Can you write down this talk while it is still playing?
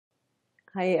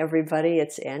Hi everybody,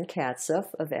 it's Ann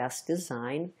Katzoff of Ask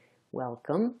Design.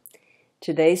 Welcome.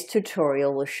 Today's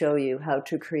tutorial will show you how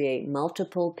to create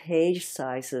multiple page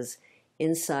sizes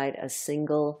inside a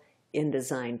single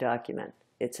InDesign document.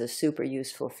 It's a super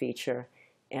useful feature,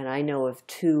 and I know of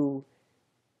two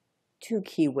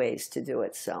key ways to do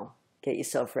it, so get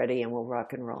yourself ready and we'll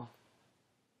rock and roll.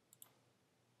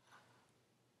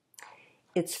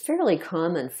 It's fairly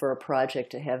common for a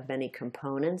project to have many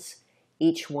components,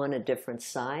 each one a different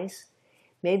size.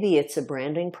 Maybe it's a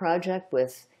branding project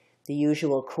with the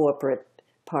usual corporate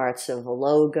parts of a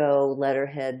logo,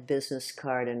 letterhead, business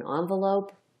card, and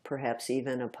envelope, perhaps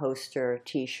even a poster,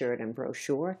 t-shirt, and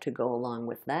brochure to go along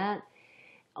with that.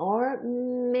 Or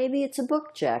maybe it's a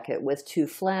book jacket with two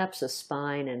flaps, a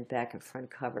spine, and back and front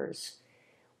covers.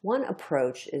 One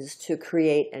approach is to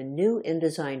create a new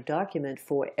InDesign document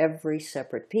for every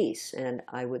separate piece, and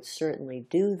I would certainly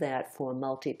do that for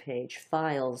multi-page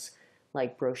files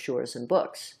like brochures and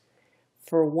books.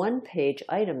 For one-page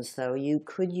items, though, you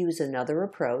could use another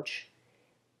approach,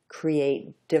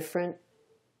 create different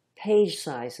page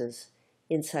sizes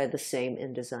inside the same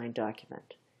InDesign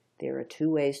document. There are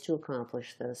two ways to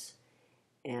accomplish this,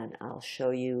 and I'll show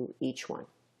you each one.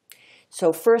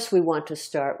 So first we want to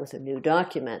start with a new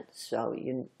document. So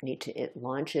you need to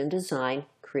launch InDesign,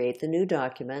 create the new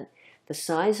document. The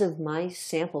size of my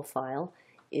sample file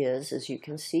is, as you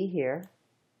can see here,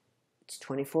 it's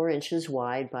 24 inches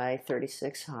wide by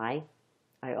 36 high.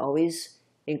 I always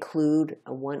include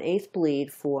a 1/8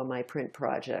 bleed for my print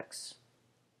projects.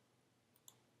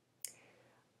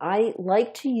 I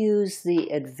like to use the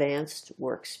advanced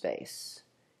workspace,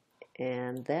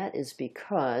 and that is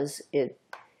because it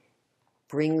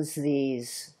brings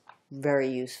these very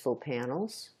useful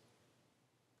panels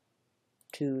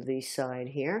to the side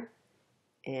here,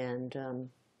 and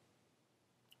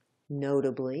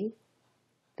notably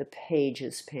the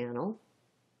Pages panel,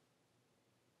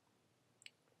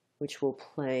 which will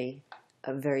play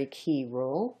a very key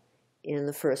role in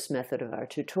the first method of our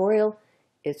tutorial.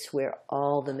 It's where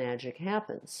all the magic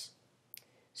happens.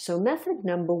 So method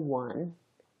number one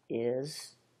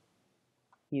is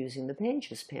using the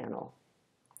Pages panel.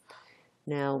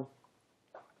 Now,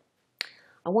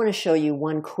 I want to show you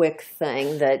one quick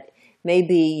thing that may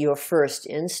be your first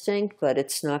instinct, but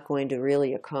it's not going to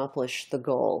really accomplish the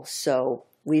goal. So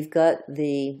we've got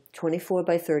the 24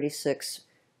 by 36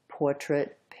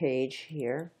 portrait page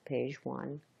here, page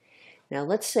one. Now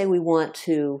let's say we want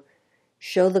to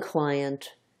show the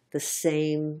client the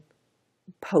same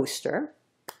poster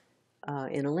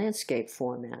in a landscape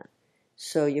format.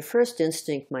 So your first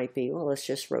instinct might be, well, let's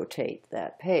just rotate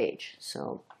that page.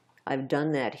 So I've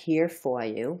done that here for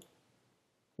you.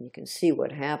 You can see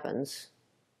what happens.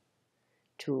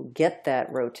 To get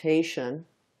that rotation,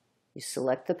 you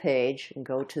select the page and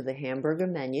go to the hamburger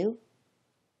menu,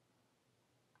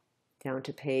 down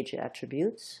to Page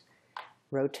Attributes,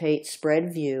 rotate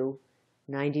Spread View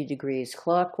 90 degrees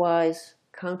clockwise,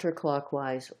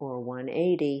 counterclockwise, or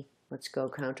 180. Let's go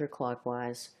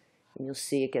counterclockwise. And you'll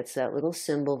see it gets that little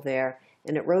symbol there,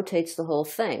 and it rotates the whole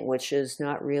thing, which is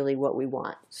not really what we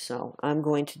want. So I'm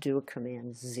going to do a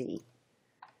Command Z.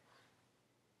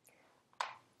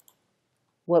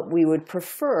 What we would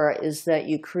prefer is that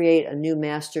you create a new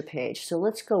master page. So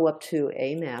let's go up to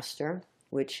a master,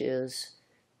 which is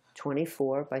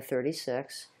 24 by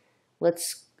 36.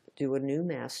 Let's do a new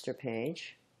master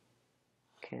page.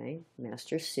 Okay,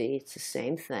 master C, it's the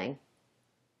same thing.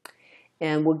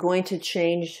 And we're going to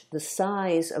change the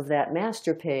size of that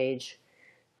master page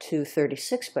to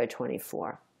 36 by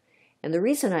 24. And the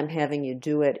reason I'm having you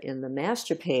do it in the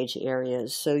master page area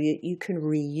is so you can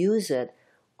reuse it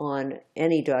on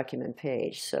any document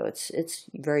page. So it's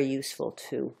very useful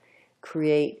to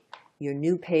create your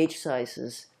new page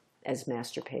sizes as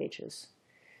master pages.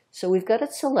 So we've got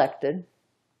it selected.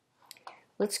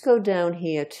 Let's go down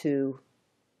here to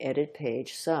Edit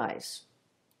Page Size.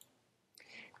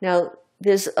 Now,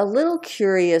 there's a little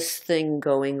curious thing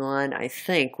going on, I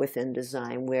think, with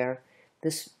InDesign where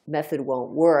this method won't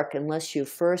work unless you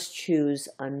first choose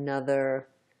another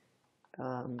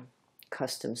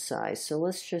custom size. So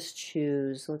let's just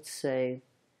choose, let's say,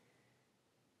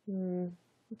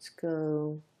 let's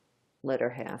go letter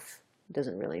half. It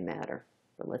doesn't really matter,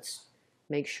 but let's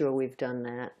make sure we've done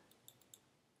that.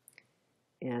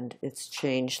 And it's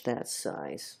changed that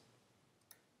size.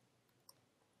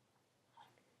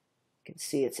 You can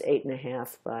see it's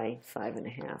 8.5 by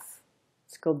 5.5.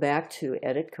 Let's go back to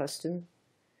Edit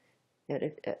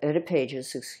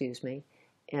Pages, excuse me,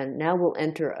 and now we'll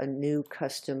enter a new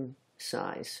custom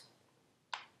size.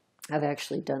 I've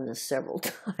actually done this several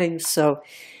times, so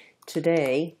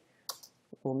today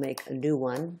we'll make a new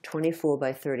one, 24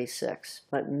 by 36.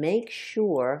 But make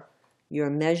sure your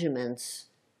measurements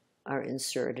are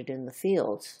inserted in the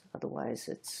fields, otherwise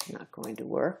it's not going to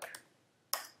work.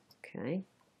 Okay.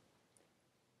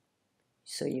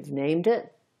 So you've named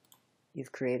it,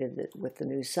 you've created it with the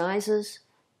new sizes.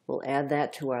 We'll add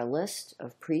that to our list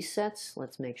of presets.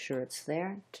 Let's make sure it's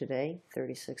there today,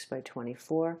 36 by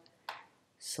 24.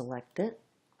 Select it,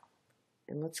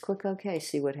 and let's click OK,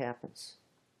 see what happens.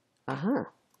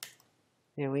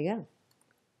 There we go.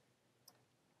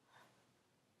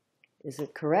 Is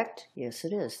it correct? Yes,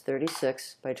 it is,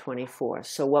 36 by 24.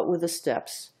 So what were the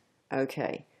steps?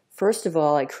 Okay, first of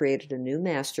all, I created a new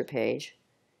master page.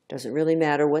 Doesn't really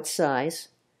matter what size.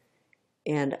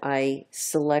 And I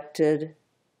selected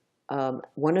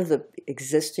one of the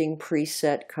existing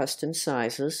preset custom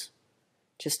sizes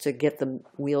just to get the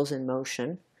wheels in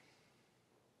motion.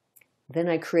 Then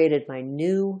I created my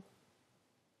new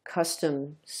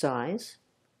custom size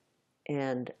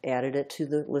and added it to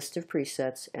the list of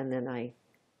presets, and then I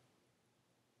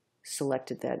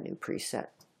selected that new preset.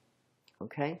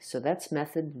 Okay, so that's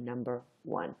method number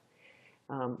 1.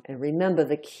 And remember,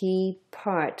 the key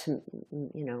part to,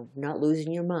 not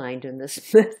losing your mind in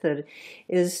this method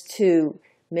is to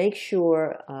make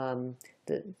sure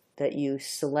that you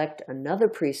select another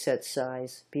preset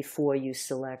size before you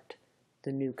select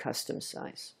the new custom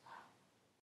size.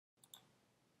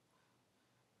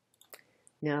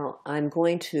 Now I'm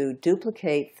going to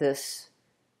duplicate this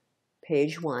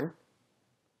page 1.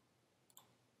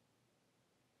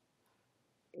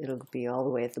 It'll be all the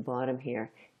way at the bottom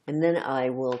here. And then I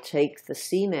will take the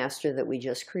C master that we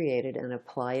just created and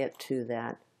apply it to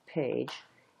that page.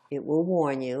 It will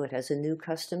warn you, it has a new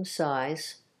custom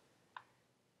size.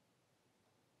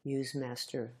 Use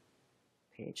master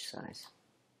page size.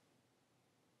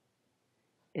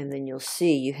 And then you'll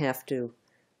see you have to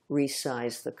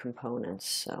resize the components.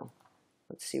 So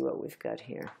let's see what we've got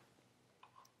here.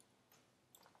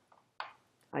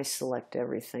 I select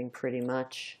everything pretty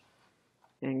much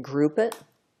and group it,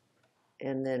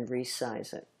 and then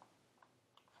resize it.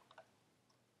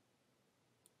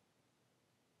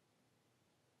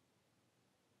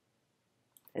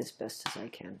 As best as I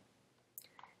can.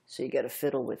 So you got to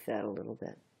fiddle with that a little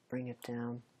bit. Bring it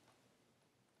down.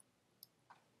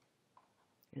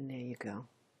 And there you go.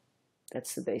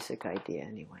 That's the basic idea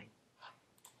anyway.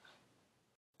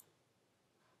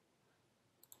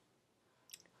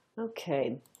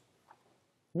 Okay.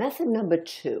 Method number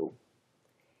 2.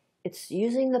 It's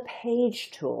using the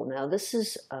page tool. Now this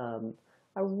is a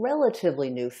relatively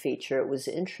new feature. It was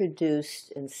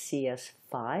introduced in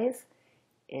CS5,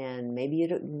 and maybe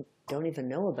you don't even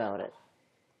know about it.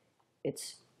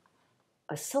 It's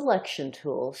a selection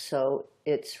tool, so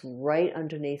it's right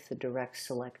underneath the direct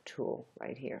select tool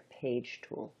right here, page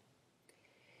tool.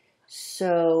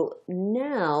 So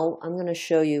now I'm going to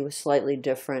show you a slightly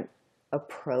different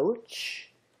approach.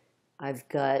 I've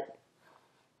got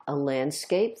a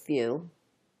landscape view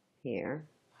here.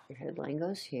 Your headline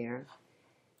goes here.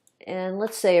 And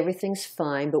let's say everything's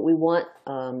fine, but we want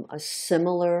a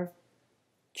similar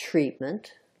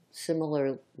treatment,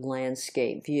 similar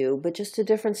landscape view, but just a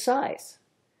different size.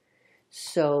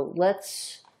 So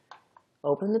let's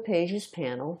open the Pages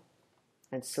panel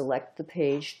and select the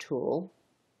Page tool.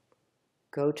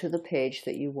 Go to the page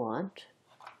that you want.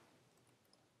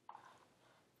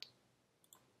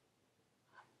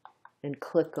 And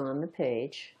click on the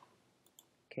page.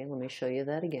 Okay, let me show you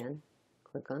that again.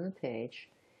 Click on the page.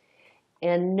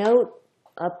 And note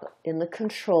up in the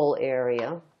control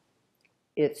area,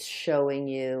 it's showing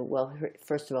you, well,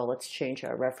 first of all, let's change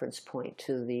our reference point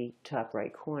to the top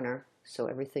right corner. So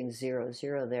everything's 0,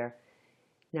 0 there.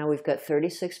 Now we've got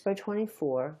 36 by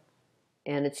 24,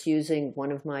 and it's using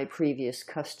one of my previous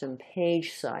custom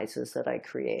page sizes that I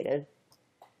created.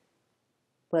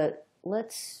 But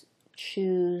let's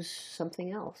choose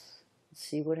something else. Let's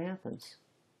see what happens.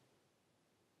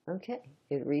 Okay,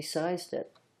 it resized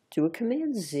it. Do a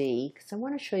Command Z, because I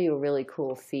want to show you a really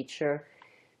cool feature.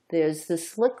 There's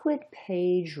this liquid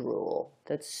page rule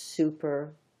that's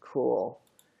super cool.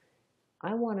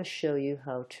 I want to show you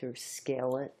how to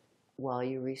scale it while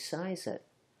you resize it.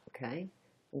 Okay,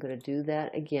 I'm going to do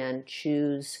that again.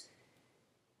 Choose,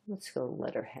 let's go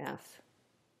letter half.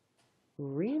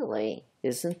 Really?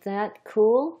 Isn't that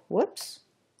cool? Whoops.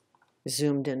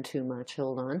 Zoomed in too much.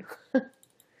 Hold on.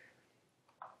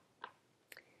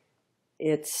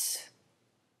 It's,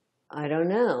 I don't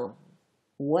know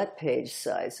what page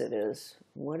size it is.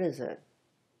 What is it?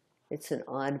 It's an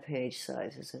odd page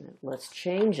size, isn't it? Let's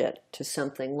change it to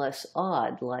something less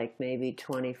odd, like maybe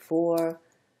 24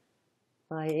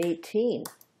 by 18.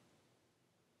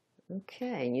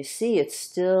 Okay, and you see it's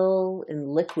still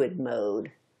in liquid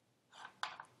mode.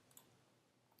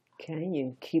 Okay, you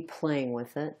can keep playing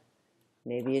with it.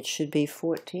 Maybe it should be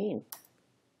 14.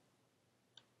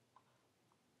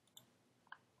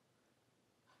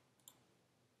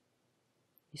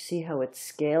 You see how it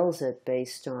scales it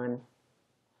based on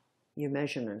your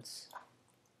measurements.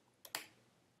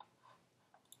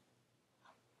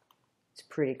 It's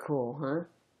pretty cool, huh?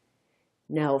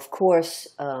 Now, of course,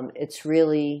 it's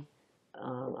really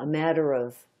a matter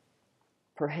of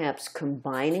perhaps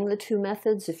combining the two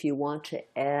methods. If you want to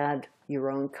add your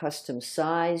own custom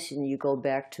size, and you go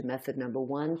back to method number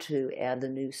 1 to add the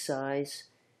new size,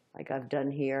 like I've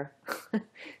done here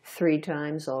 3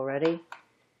 times already.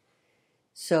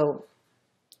 So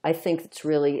I think it's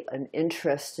really an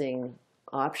interesting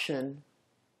option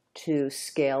to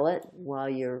scale it while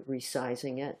you're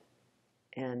resizing it,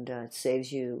 and it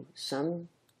saves you some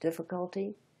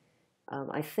difficulty.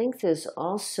 I think there's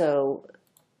also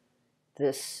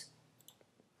this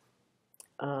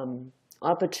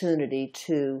opportunity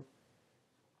to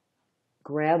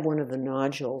grab one of the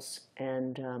nodules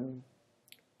and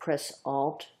press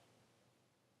Alt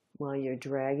while you're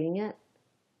dragging it.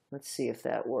 Let's see if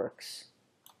that works.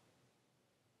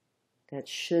 That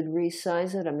should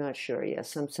resize it. I'm not sure yet.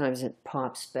 Sometimes it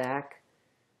pops back.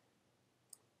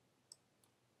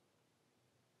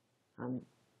 I'm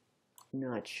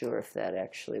not sure if that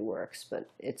actually works, but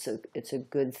it's a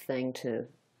good thing to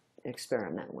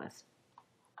experiment with.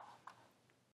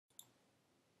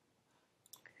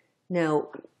 Now,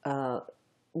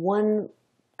 one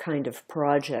kind of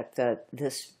project that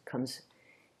this comes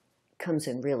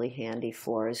in really handy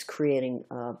for is creating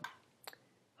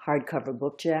hardcover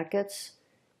book jackets.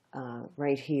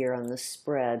 Right here on the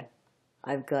spread,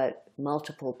 I've got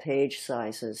multiple page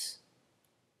sizes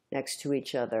next to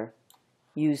each other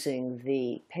using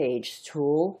the page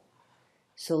tool.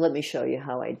 So let me show you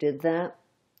how I did that.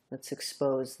 Let's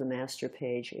expose the master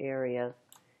page area.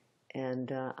 And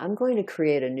I'm going to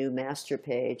create a new master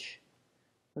page.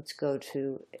 Let's go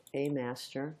to a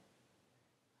master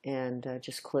and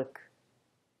just click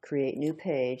Create New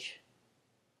Page.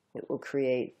 It will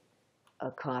create a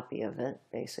copy of it,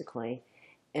 basically.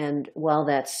 And while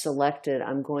that's selected,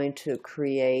 I'm going to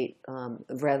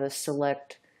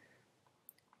select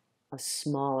a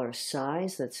smaller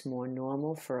size that's more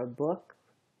normal for a book.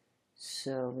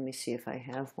 So let me see if I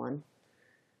have one.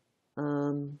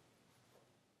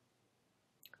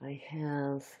 I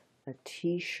have a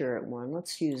t-shirt one.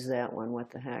 Let's use that one.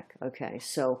 What the heck? Okay,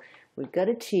 so we've got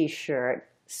a t-shirt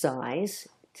size,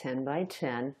 10 by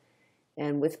 10,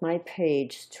 and with my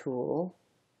page tool,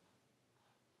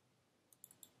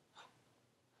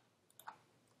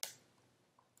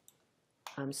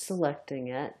 I'm selecting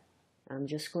it. I'm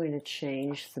just going to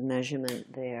change the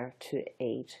measurement there to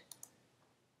 8.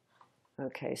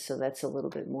 Okay, so that's a little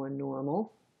bit more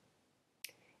normal.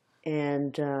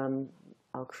 And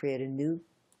I'll create a new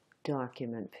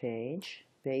document page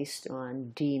based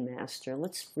on DMaster.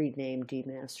 Let's rename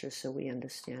DMaster so we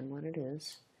understand what it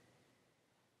is.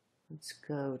 Let's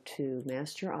go to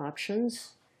Master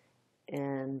Options,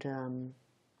 and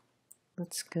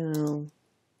let's go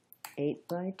 8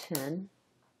 by 10.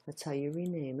 That's how you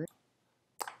rename it.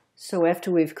 So after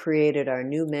we've created our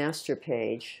new master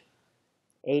page,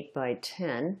 8 by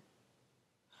 10,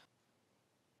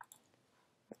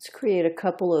 let's create a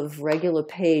couple of regular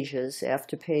pages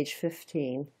after page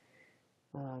 15.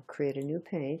 Create a new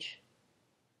page.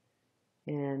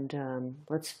 And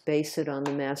let's base it on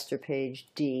the master page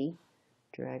D.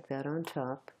 Drag that on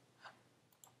top.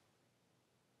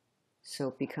 So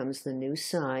it becomes the new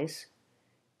size.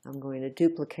 I'm going to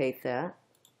duplicate that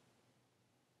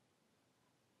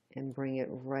and bring it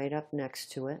right up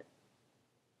next to it.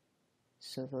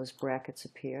 So those brackets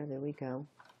appear. There we go.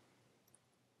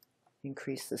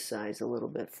 Increase the size a little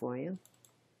bit for you.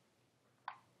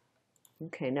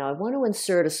 Okay, now I want to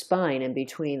insert a spine in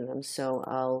between them, so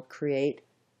I'll create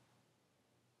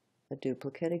a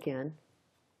duplicate again.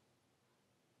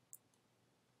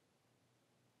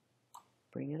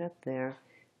 Bring it up there.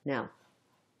 Now,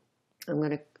 I'm going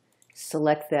to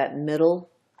select that middle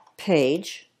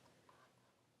page,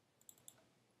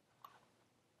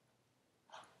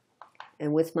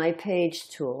 and with my page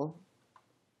tool,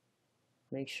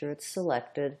 make sure it's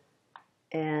selected.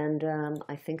 And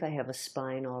I think I have a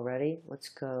spine already. Let's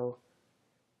go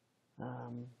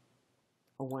a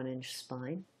 1-inch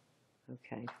spine.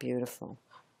 Okay, beautiful.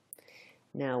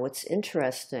 Now what's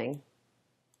interesting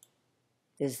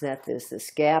is that there's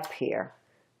this gap here.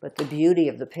 But the beauty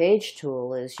of the page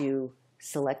tool is you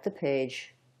select the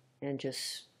page and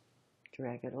just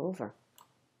drag it over.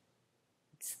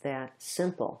 It's that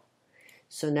simple.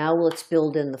 So now let's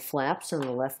build in the flaps on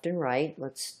the left and right.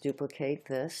 Let's duplicate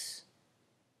this.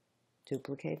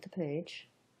 Duplicate the page.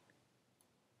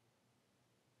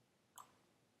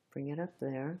 Bring it up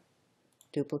there.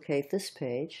 Duplicate this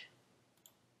page.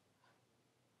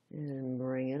 And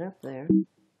bring it up there.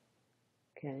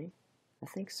 Okay, I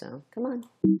think so. Come on.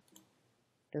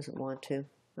 Doesn't want to.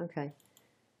 Okay.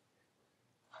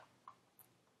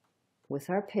 With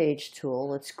our page tool,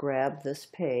 let's grab this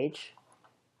page.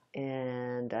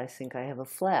 And I think I have a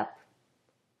flap.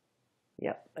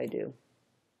 Yep, I do.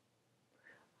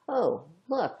 Oh,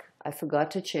 look, I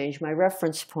forgot to change my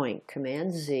reference point.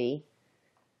 Command Z.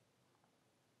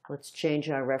 Let's change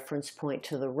our reference point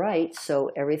to the right so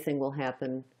everything will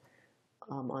happen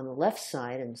on the left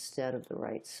side instead of the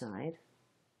right side.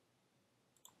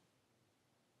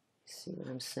 See what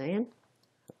I'm saying?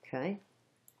 Okay.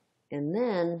 And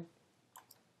then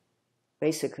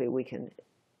basically we can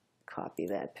copy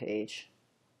that page,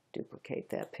 duplicate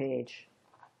that page,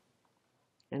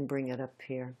 and bring it up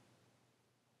here.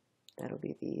 That'll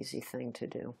be the easy thing to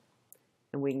do.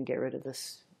 And we can get rid of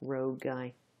this road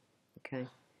guy. Okay.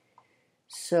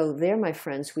 So there, my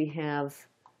friends, we have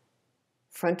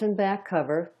front and back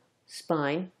cover,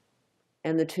 spine,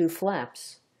 and the two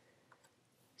flaps.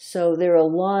 So there are a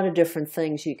lot of different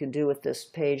things you can do with this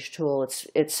page tool.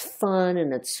 It's fun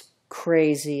and it's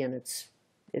crazy and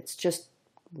it's just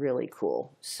really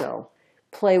cool. So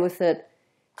play with it.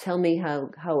 Tell me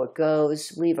how it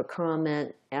goes. Leave a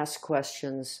comment. Ask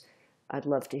questions. I'd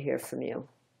love to hear from you.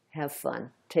 Have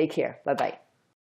fun. Take care. Bye-bye.